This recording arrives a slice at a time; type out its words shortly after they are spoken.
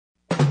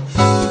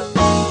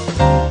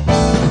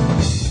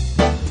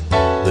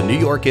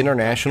York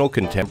International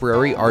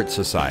Contemporary Art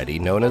Society,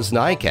 known as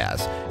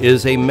NYICAS,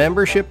 is a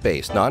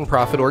membership-based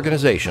nonprofit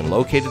organization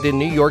located in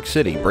New York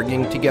City,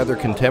 bringing together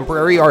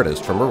contemporary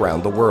artists from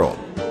around the world.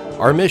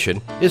 Our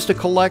mission is to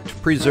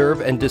collect,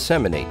 preserve, and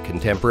disseminate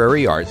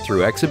contemporary art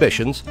through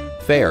exhibitions,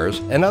 fairs,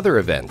 and other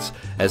events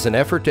as an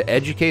effort to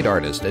educate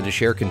artists and to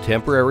share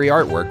contemporary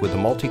artwork with a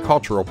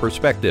multicultural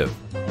perspective.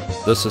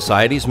 The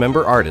Society's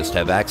member artists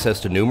have access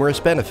to numerous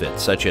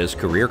benefits such as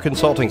career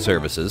consulting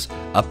services,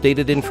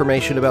 updated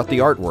information about the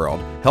art world,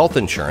 health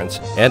insurance,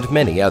 and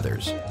many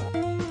others.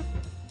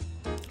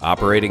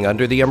 Operating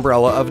under the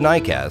umbrella of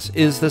NYICAS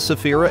is the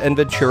Saphira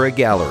Ventura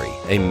Gallery,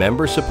 a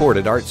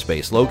member-supported art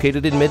space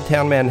located in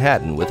Midtown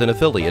Manhattan with an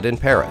affiliate in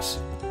Paris.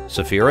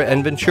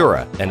 Saphira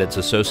Ventura and its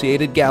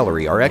associated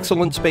gallery are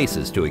excellent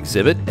spaces to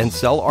exhibit and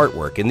sell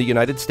artwork in the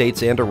United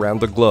States and around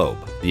the globe.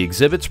 The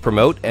exhibits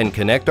promote and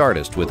connect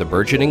artists with a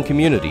burgeoning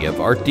community of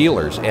art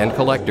dealers and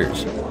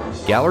collectors.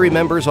 Gallery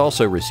members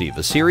also receive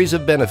a series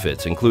of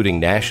benefits including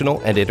national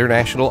and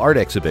international art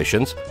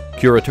exhibitions,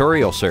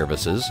 curatorial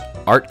services,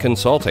 art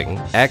consulting,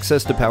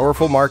 access to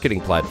powerful marketing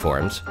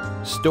platforms,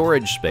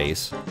 storage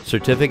space,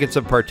 certificates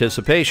of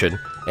participation,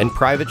 and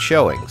private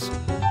showings.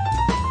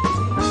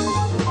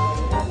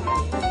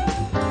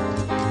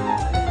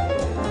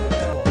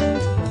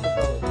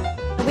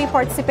 We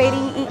participate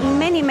in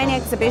many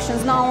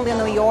exhibitions, not only in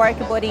New York,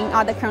 but in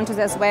other countries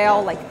as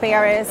well, like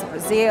Paris,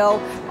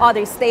 Brazil,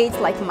 other states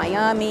like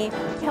Miami.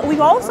 We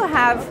also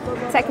have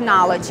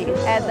technology.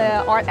 At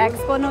the Art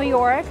Expo New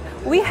York,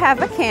 we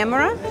have a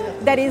camera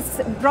that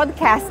is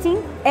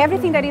broadcasting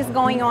everything that is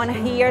going on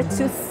here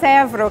to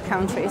several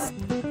countries.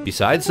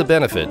 Besides the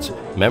benefits,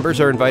 members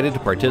are invited to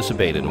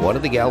participate in one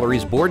of the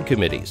gallery's board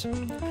committees.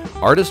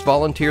 Artists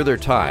volunteer their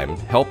time,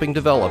 helping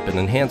develop and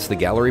enhance the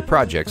gallery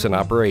projects and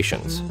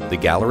operations. The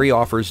gallery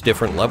offers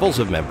different levels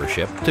of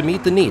membership to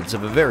meet the needs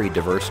of a very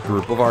diverse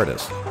group of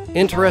artists.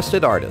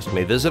 Interested artists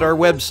may visit our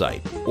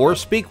website or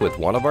speak with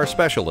one of our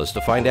specialists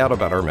to find out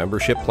about our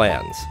membership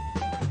plans.